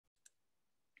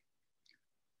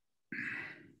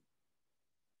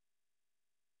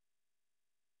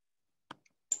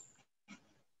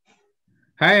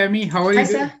Hi, Amy. How are Hi, you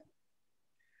doing? sir.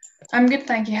 I'm good,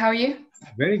 thank you. How are you?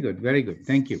 Very good. Very good.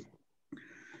 Thank you.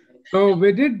 So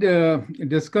we did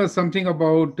discuss something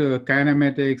about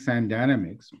kinematics and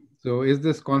dynamics. So is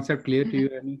this concept clear to you,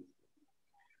 Amy?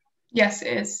 Yes,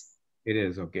 it is. It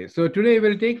is. Okay. So today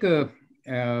we'll take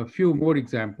a few more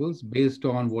examples based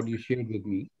on what you shared with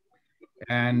me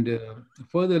and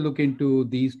further look into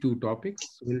these two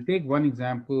topics. We'll take one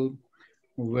example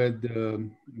with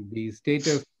the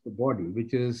status of the body,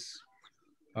 which is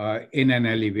in an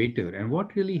elevator, and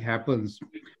what really happens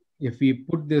if we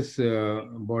put this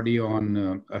body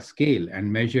on a scale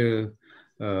and measure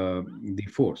the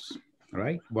force,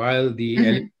 right, while the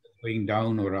elevator is going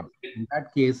down or up. In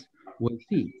that case, we'll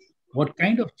see what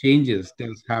kind of changes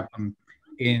does happen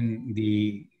in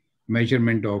the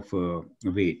measurement of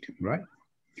weight, right?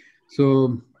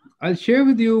 So I'll share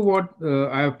with you what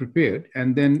I have prepared,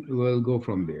 and then we'll go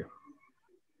from there.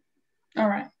 All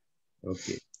right.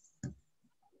 Okay.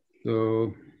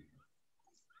 So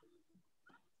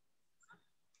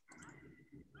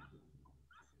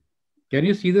can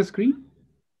you see the screen?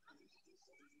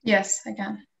 Yes, I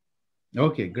can.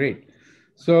 Okay, great.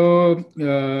 So,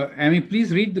 Amy,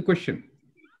 please read the question.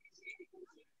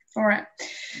 All right.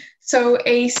 So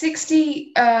a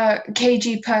 60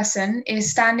 kg person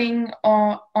is standing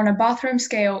on a bathroom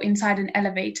scale inside an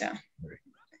elevator.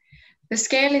 The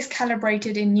scale is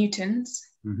calibrated in newtons.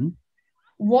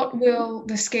 What will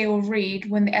the scale read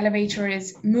when the elevator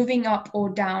is moving up or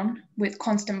down with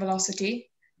constant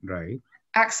velocity? Right.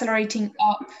 Accelerating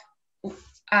up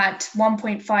at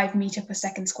 1.5 meter per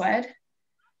second squared.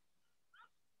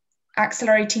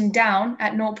 Accelerating down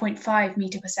at 0.5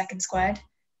 meter per second squared,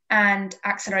 and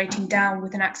accelerating down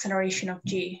with an acceleration of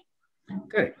g.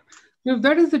 Correct. If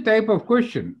that is the type of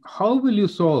question, how will you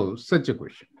solve such a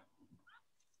question?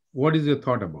 What is your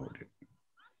thought about it?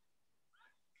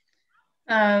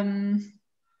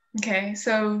 Okay,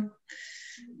 so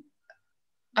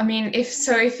I mean, if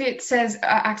it says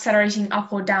accelerating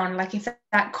up or down, like if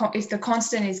the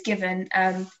constant is given,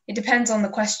 it depends on the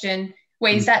question.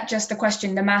 Wait, is that just the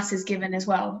question? The mass is given as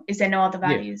well. Is there no other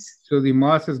values? Yes. So the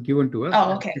mass is given to us.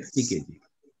 Oh, okay. 60 kg.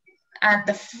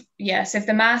 And so if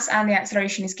the mass and the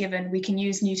acceleration is given, we can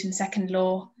use Newton's second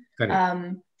law.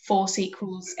 Correct. Force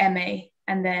equals ma,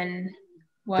 and then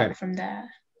work Correct. from there.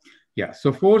 Yeah.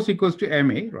 So force equals to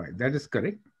ma, right? That is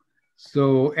correct.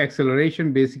 So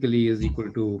acceleration basically is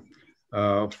equal to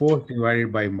force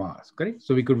divided by mass, correct?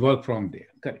 So we could work from there,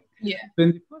 correct? Yeah. So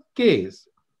in the first case,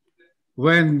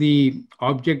 when the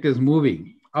object is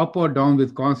moving up or down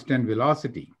with constant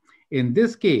velocity, in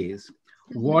this case,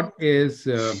 what is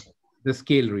the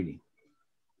scale reading?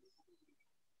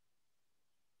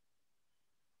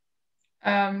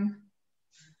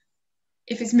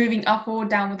 If it's moving up or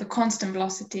down with a constant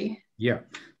velocity. Yeah.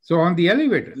 So on the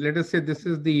elevator, let us say this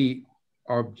is the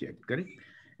object, correct?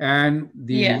 And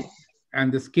the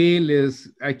scale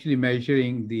is actually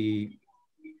measuring the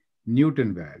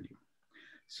Newton value.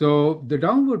 So the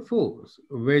downward force,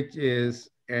 which is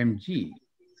mg,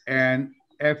 and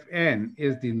Fn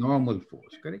is the normal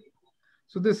force, correct?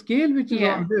 So the scale which is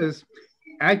on this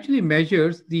actually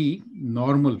measures the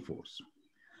normal force.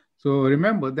 So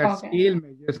remember that scale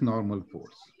measures normal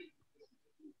force.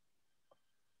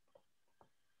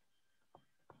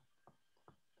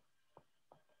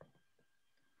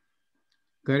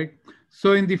 Correct.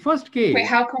 So in the first case. Wait,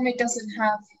 how come it doesn't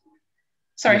have?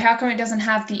 Sorry, how come it doesn't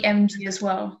have the mg as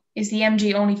well? Is the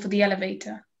mg only for the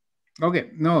elevator? Okay,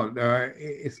 no,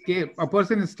 a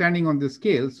person is standing on the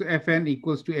scale, so Fn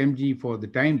equals to mg for the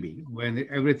time being when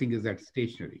everything is at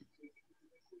stationary.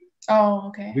 Oh,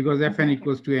 okay. Because Fn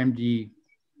equals to mg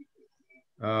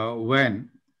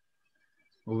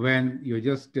when you're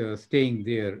just staying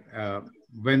there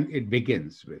when it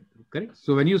begins with, correct?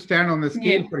 So when you stand on a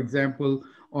scale, for example,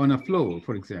 on a floor,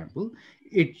 for example,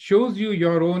 it shows you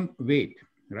your own weight,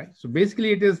 right? So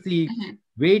basically it is the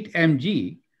weight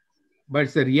mg, but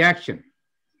it's a reaction.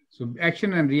 So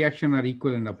action and reaction are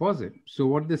equal and opposite. So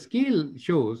what the scale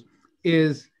shows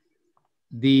is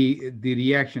the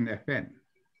reaction Fn,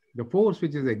 the force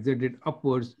which is exerted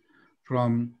upwards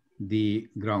from the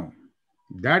ground.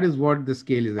 That is what the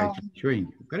scale is actually showing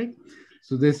you, correct?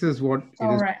 So this is what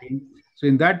it is doing. So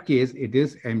in that case, it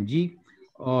is mg,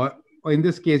 or in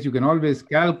this case, you can always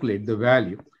calculate the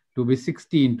value to be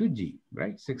 60 into g,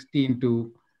 right? 60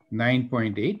 into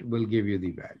 9.8 will give you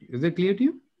the value. Is that clear to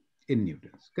you? In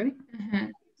newtons, correct?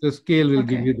 So scale will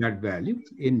give you that value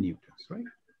in newtons, right?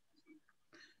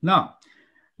 Now,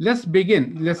 let's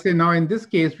begin. Let's say now in this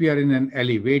case, we are in an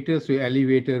elevator. So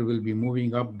elevator will be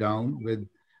moving up, down with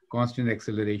constant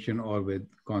acceleration or with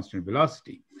constant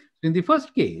velocity. In the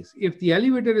first case, if the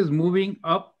elevator is moving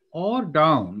up or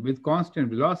down with constant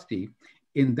velocity,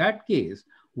 in that case,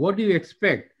 what do you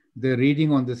expect the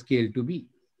reading on the scale to be?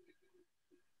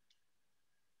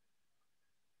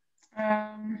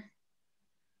 I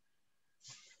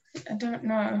don't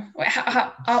know. Wait,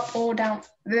 how, up or down?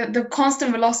 The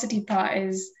constant velocity part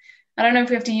is, I don't know if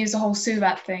we have to use the whole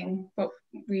Suvat thing, but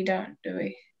we don't, do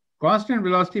we? Constant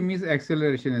velocity means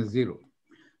acceleration is 0.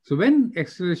 So when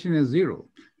acceleration is 0,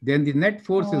 then the net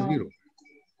force is 0.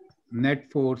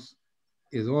 Net force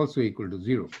is also equal to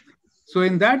 0. So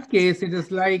in that case, it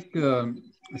is like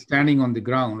standing on the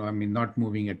ground, I mean, not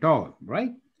moving at all,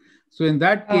 right? So in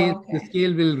that case, the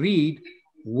scale will read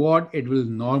what it will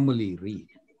normally read.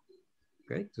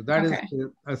 Okay, so that is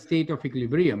a state of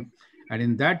equilibrium. And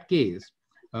in that case,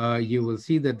 you will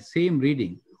see that same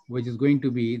reading, which is going to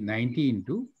be 90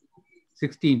 into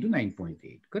 60 into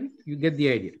 9.8, correct? You get the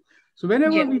idea. So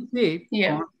whenever we say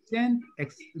constant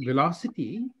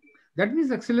velocity, that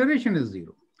means acceleration is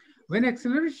 0. When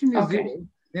acceleration is 0,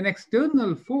 then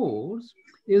external force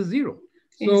is 0.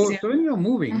 So when you're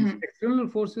moving, external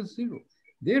force is 0.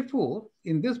 Therefore,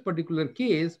 in this particular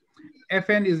case,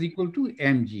 Fn is equal to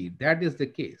mg. That is the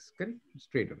case, correct?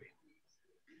 Straight away.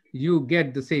 You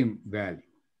get the same value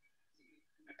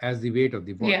as the weight of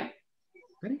the body.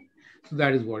 Correct? So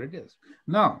that is what it is.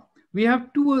 Now, we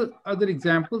have two other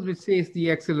examples which says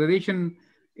the acceleration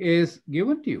is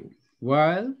given to you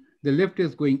while the lift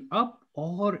is going up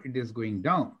or it is going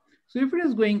down. So if it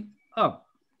is going up,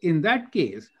 in that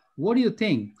case, what do you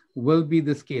think will be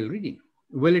the scale reading?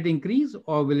 Will it increase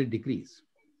or will it decrease?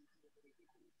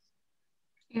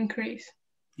 Increase.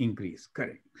 Increase,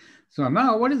 correct. So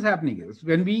now what is happening is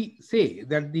when we say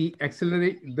that the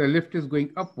lift is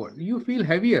going upward, you feel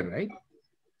heavier, right?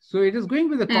 So it is going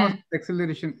with a constant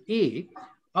acceleration A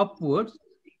upwards.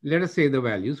 Let us say the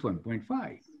value is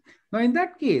 1.5. Now in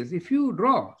that case, if you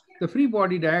draw the free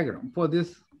body diagram for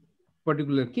this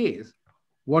particular case,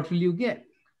 what will you get?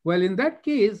 Well, in that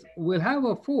case, we'll have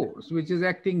a force which is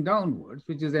acting downwards,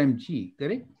 which is mg,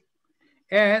 correct?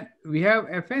 And we have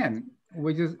Fn,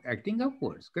 which is acting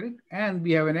upwards, correct? And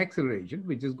we have an acceleration,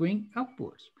 which is going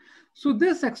upwards. So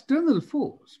this external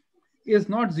force is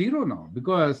not 0 now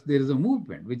because there is a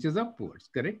movement, which is upwards,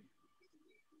 correct?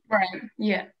 Right,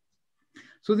 yeah.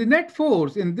 So the net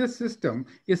force in this system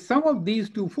is sum of these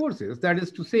two forces. That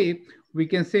is to say, we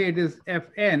can say it is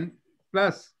Fn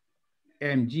plus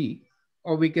mg,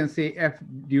 or we can say F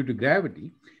due to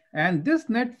gravity. And this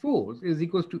net force is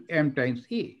equals to m times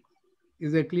A.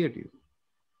 Is that clear to you?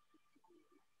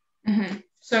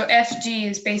 So Fg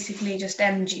is basically just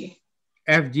mg.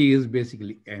 Fg is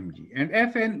basically mg. And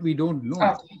Fn, we don't know,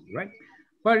 actually, right?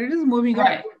 But it is moving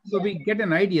up. So we get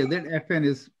an idea that Fn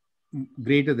is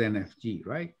greater than Fg,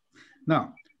 right?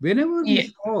 Now, whenever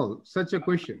we solve such a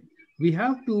question, we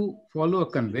have to follow a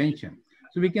convention.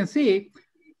 So we can say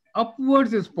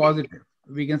upwards is positive.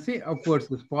 We can say upwards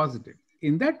is positive.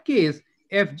 In that case,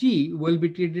 Fg will be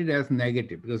treated as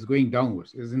negative because going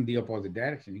downwards is in the opposite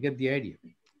direction. You get the idea,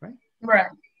 right?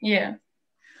 Right, yeah.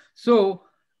 So,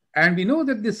 and we know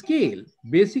that the scale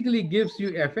basically gives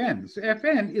you Fn. So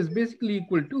Fn is basically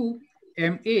equal to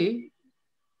Ma,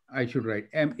 I should write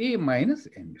Ma minus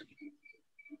Mg.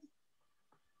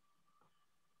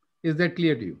 Is that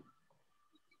clear to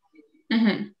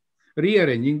you?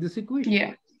 Rearranging this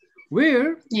equation.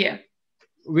 Where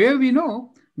we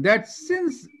know that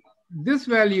since this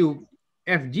value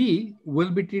Fg will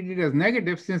be treated as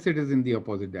negative since it is in the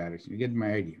opposite direction. You get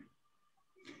my idea.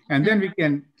 And then we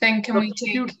can we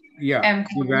take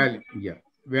the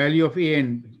value of A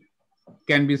and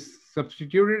can be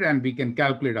substituted and we can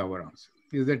calculate our answer.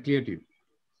 Is that clear to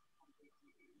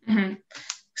you?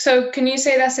 So can you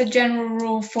say that's a general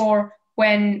rule for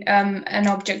when an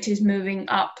object is moving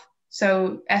up?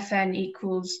 So Fn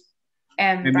equals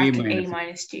m bracket A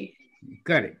minus G.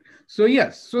 Correct. So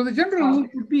yes, so the general rule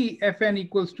would be Fn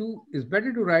equals to, is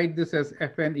better to write this as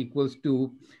Fn equals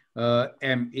to Ma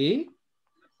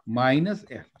minus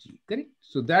Fg, correct?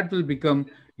 So that will become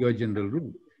your general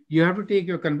rule. You have to take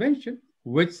your convention,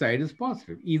 which side is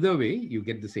positive. Either way, you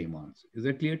get the same answer. Is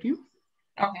that clear to you?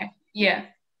 Okay, yeah.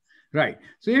 Right.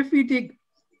 So if we take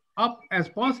up as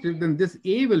positive, then this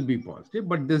A will be positive,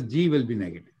 but this G will be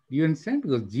negative. Do you understand?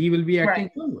 Because G will be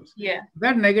acting downwards. Yeah.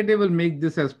 That negative will make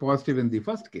this as positive in the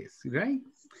first case, right?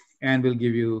 And will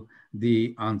give you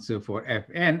the answer for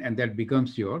Fn, and that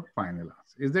becomes your final answer.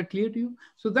 Is that clear to you?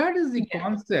 So that is the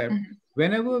concept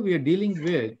whenever we are dealing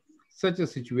with such a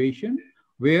situation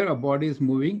where a body is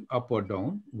moving up or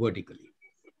down vertically.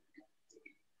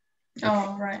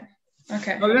 Oh, right.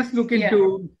 Okay. Now let's look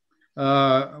into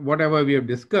whatever we have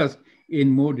discussed in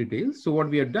more detail. So what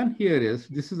we have done here is,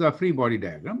 this is our free body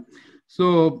diagram.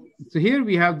 So here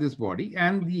we have this body,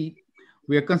 and we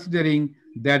are considering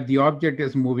that the object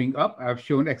is moving up. I've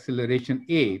shown acceleration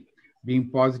A being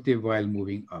positive while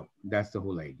moving up. That's the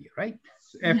whole idea, right?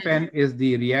 So Fn is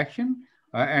the reaction,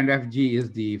 and Fg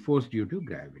is the force due to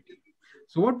gravity.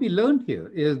 So what we learned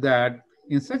here is that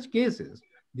in such cases,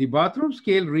 the bathroom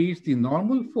scale reads the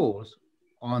normal force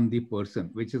on the person,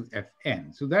 which is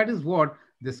Fn. So that is what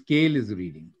the scale is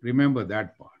reading. Remember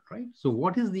that part, right? So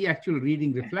what is the actual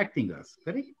reading reflecting us,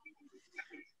 correct?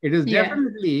 It is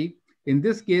definitely, in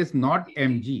this case, not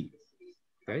mg,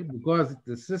 right? Because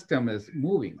the system is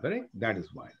moving, correct? That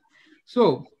is why.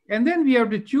 So, and then we have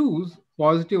to choose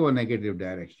positive or negative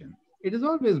direction. It is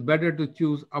always better to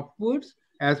choose upwards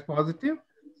as positive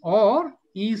or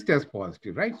east as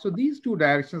positive, right? So these two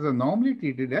directions are normally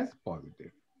treated as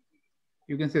positive.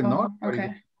 You can say north,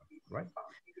 okay, right?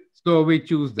 So we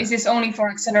choose that. Is this only for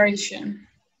acceleration?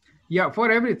 Yeah,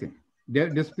 for everything.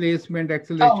 Displacement,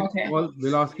 acceleration, okay. all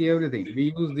velocity, everything.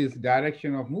 We use this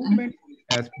direction of movement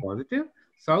as positive,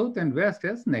 south and west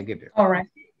as negative. All right.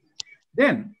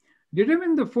 Then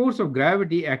determine the force of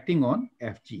gravity acting on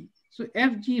Fg. So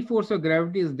Fg, force of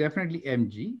gravity, is definitely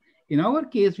mg. In our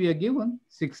case, we are given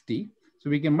 60. So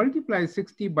we can multiply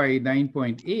 60 by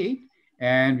 9.8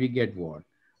 and we get what?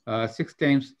 6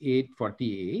 times 8,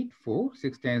 48, 4,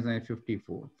 6 times 9,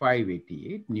 54,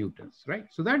 588 newtons, right?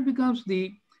 So that becomes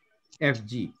the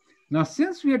Fg. Now,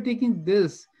 since we are taking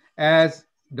this as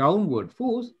downward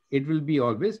force, it will be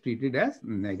always treated as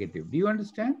negative. Do you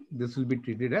understand? This will be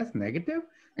treated as negative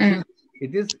since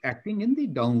it is acting in the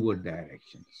downward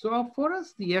direction. So for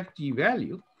us, the Fg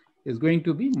value is going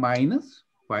to be minus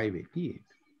 588.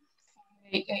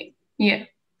 Yeah.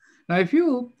 Now, if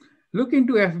you look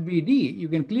into FBD, you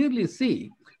can clearly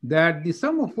see that the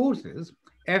sum of forces,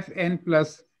 Fn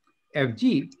plus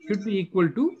Fg, should be equal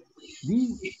to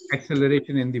the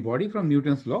acceleration in the body from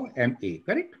Newton's law, ma,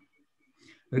 correct?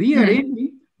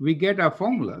 Rearranging, we get our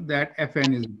formula that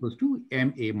Fn is equal to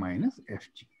ma minus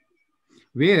Fg,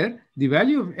 where the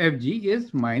value of Fg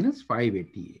is minus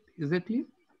 588. Is that clear?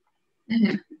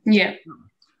 Yeah.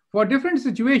 For different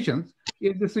situations,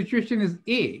 if the situation is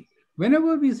A,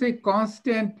 whenever we say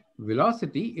constant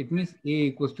velocity, it means A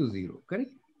equals to 0,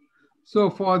 correct? So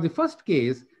for the first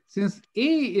case, since A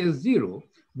is 0,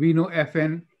 we know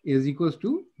Fn is equals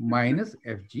to minus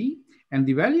Fg, and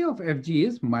the value of Fg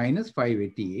is minus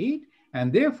 588,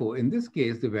 and therefore, in this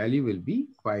case, the value will be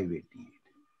 588.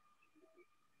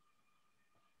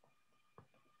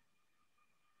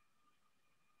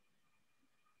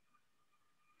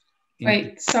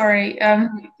 Wait, sorry.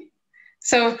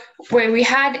 So wait, we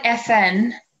had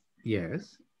Fn.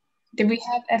 Yes. Did we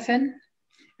have Fn?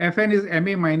 Fn is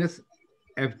ma minus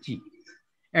Fg.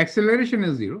 Acceleration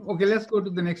is 0. Okay, let's go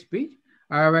to the next page.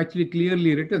 I have actually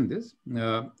clearly written this.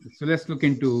 So let's look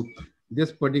into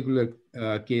this particular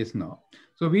case now.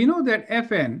 So we know that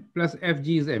Fn plus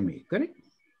Fg is ma, correct?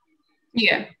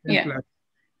 Yeah, yeah.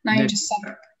 Now you just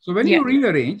sum it. So when you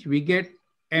rearrange, we get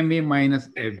ma minus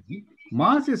Fg.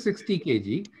 Mass is 60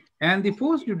 kg, and the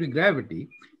force due to gravity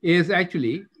is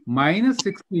actually minus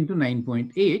 60 into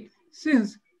 9.8,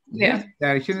 since this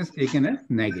direction is taken as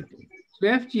negative. So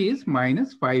Fg is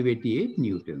minus 588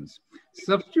 newtons.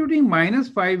 Substituting minus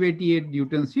 588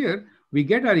 newtons here, we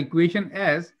get our equation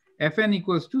as Fn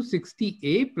equals to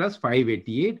 60A plus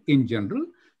 588 in general,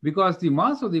 because the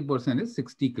mass of the person is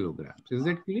 60 kilograms. Is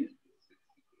that clear?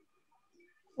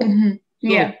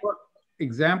 Yeah. So for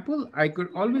example, I could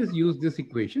always use this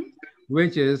equation,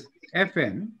 which is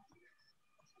Fn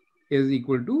is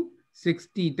equal to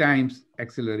 60 times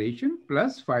acceleration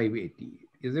plus 588.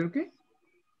 Is it okay?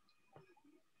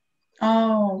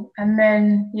 Oh, and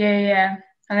then, and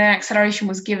then acceleration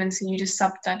was given, so you just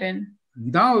subbed that in.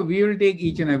 Now we will take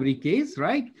each and every case,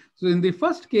 right? So in the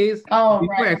first case,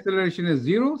 acceleration is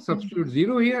 0, substitute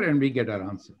 0 here, and we get our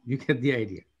answer. You get the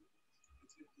idea.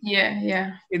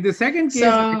 Yeah. In the second case,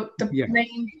 so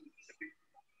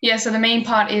the main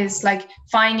part is like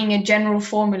finding a general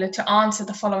formula to answer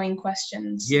the following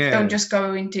questions. Yeah. Don't just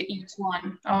go into each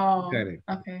one. Oh, correct.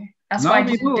 Okay. That's why I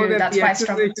didn't do it. That's why I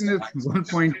struggled. The acceleration is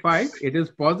 1.5. It is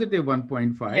positive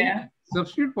 1.5. Yeah.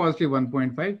 Substitute positive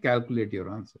 1.5. Calculate your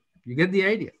answer. You get the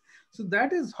idea. So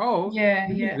that is how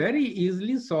you very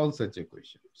easily solve such a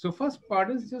question. So first part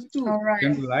is just to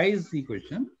generalize the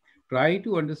question. Try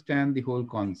to understand the whole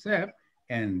concept,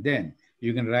 and then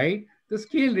you can write the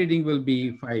scale reading will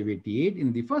be 588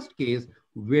 in the first case,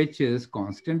 which is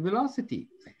constant velocity.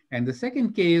 And the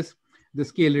second case, the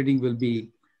scale reading will be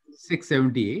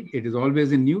 678. It is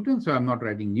always in Newton, so I'm not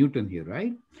writing Newton here,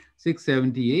 right?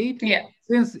 678. Yeah.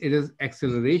 Since it is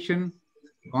acceleration,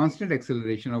 constant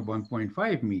acceleration of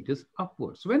 1.5 meters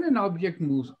upwards. When an object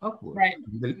moves upwards, Right.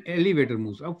 the elevator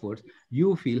moves upwards,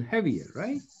 you feel heavier,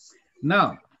 right?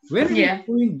 Now, when it is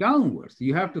moving downwards,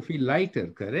 you have to feel lighter,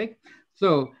 correct?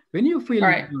 So when you feel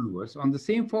downwards on the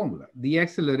same formula, the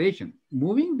acceleration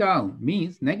moving down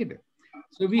means negative.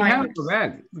 So we have a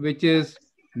value which is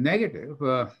negative.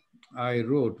 I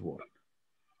wrote what?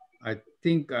 I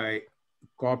think I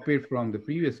copied from the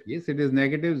previous case. It is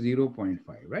negative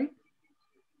 0.5, right?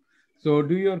 So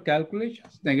do your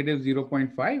calculations, negative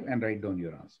 0.5, and write down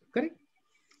your answer, correct?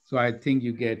 So I think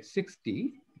you get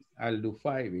 60. I'll do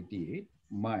 588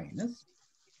 minus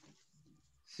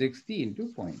 60 into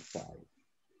 0.5.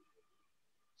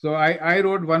 So I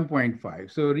wrote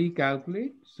 1.5. So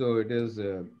recalculate. So it is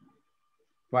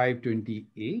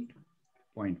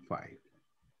 528.5.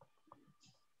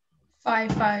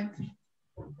 5.5.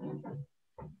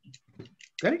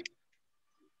 Correct?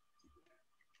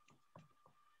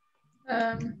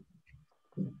 I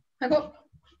got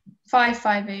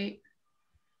 558.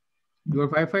 You got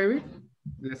 558?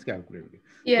 Let's calculate it.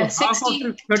 Yeah, so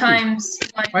 60 times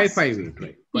 558,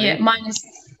 right? Yeah,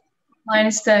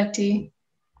 minus 30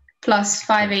 plus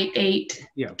 588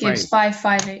 gives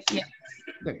 558. Yeah.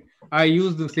 Okay. I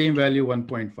used the same value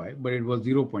 1.5, but it was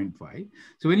 0.5.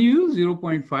 So when you use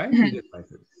 0.5, you get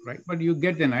 558, right? But you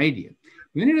get an idea.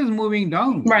 When it is moving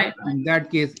down, right? In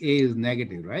that case, A is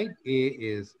negative, right? A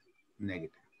is negative.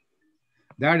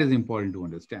 That is important to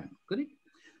understand, correct?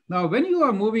 Now, when you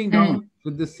are moving down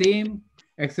with the same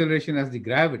acceleration as the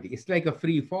gravity, it's like a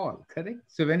free fall, correct?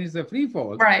 So when it's a free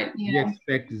fall, you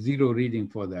expect 0 reading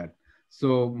for that.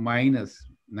 So minus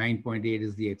 9.8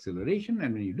 is the acceleration.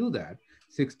 And when you do that,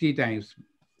 60 times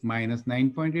minus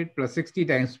 9.8 plus 60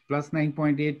 times plus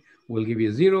 9.8 will give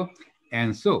you 0.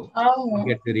 And so you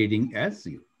get the reading as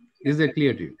 0. Is that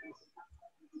clear to you?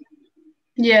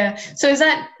 Yeah. So is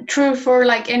that true for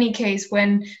like any case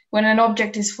when an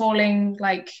object is falling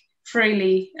like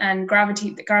freely and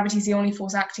gravity is the only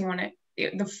force acting on it,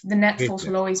 the net force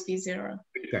will always be 0?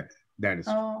 That is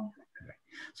true. Right.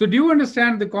 So do you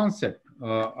understand the concept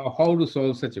of how to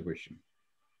solve such a question?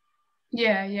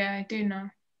 Yeah, I do know.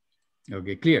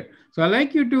 Okay, clear. So I'd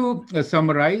like you to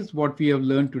summarize what we have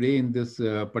learned today in this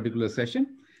particular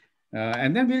session.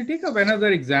 And then we'll take up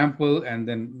another example and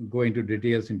then go into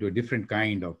details into a different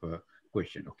kind of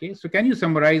question. Okay, so can you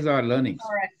summarize our learnings?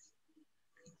 All right.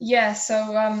 Yeah,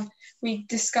 so we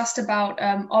discussed about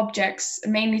objects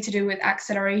mainly to do with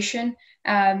acceleration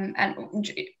and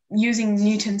using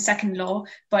Newton's second law,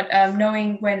 but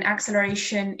knowing when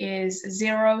acceleration is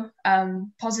 0,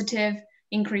 positive,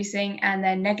 increasing, and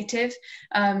then negative.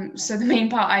 So the main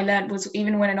part I learned was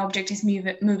even when an object is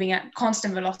moving at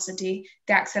constant velocity,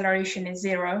 the acceleration is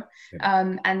 0.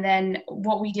 And then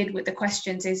what we did with the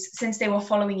questions is, since they were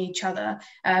following each other,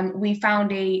 we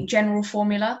found a general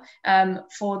formula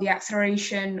for the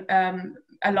acceleration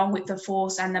along with the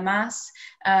force and the mass,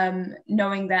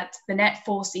 knowing that the net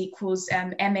force equals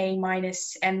ma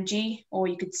minus mg, or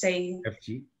you could say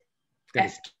FG,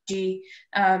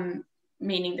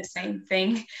 meaning the same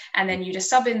thing. And then you just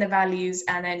sub in the values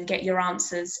and then get your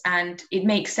answers. And it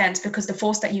makes sense because the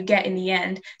force that you get in the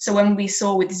end, so when we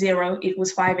saw with 0, it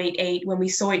was 588. When we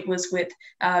saw it was with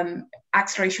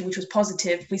acceleration, which was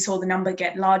positive, we saw the number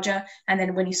get larger. And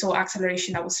then when you saw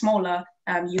acceleration that was smaller,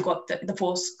 you got the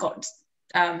force got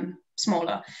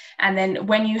smaller. And then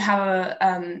when you have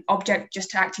a object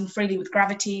just acting freely with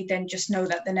gravity, then just know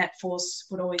that the net force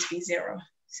would always be 0,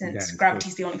 since gravity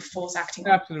is the only force acting.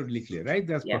 Absolutely clear, right?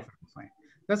 That's perfectly fine.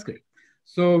 That's great.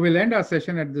 So we'll end our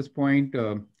session at this point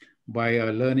by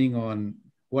learning on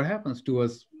what happens to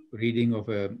us reading of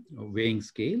a weighing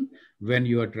scale when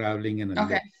you are traveling in a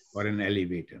lift or an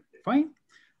elevator. Fine?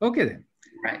 Okay then.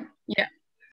 Right. Yeah.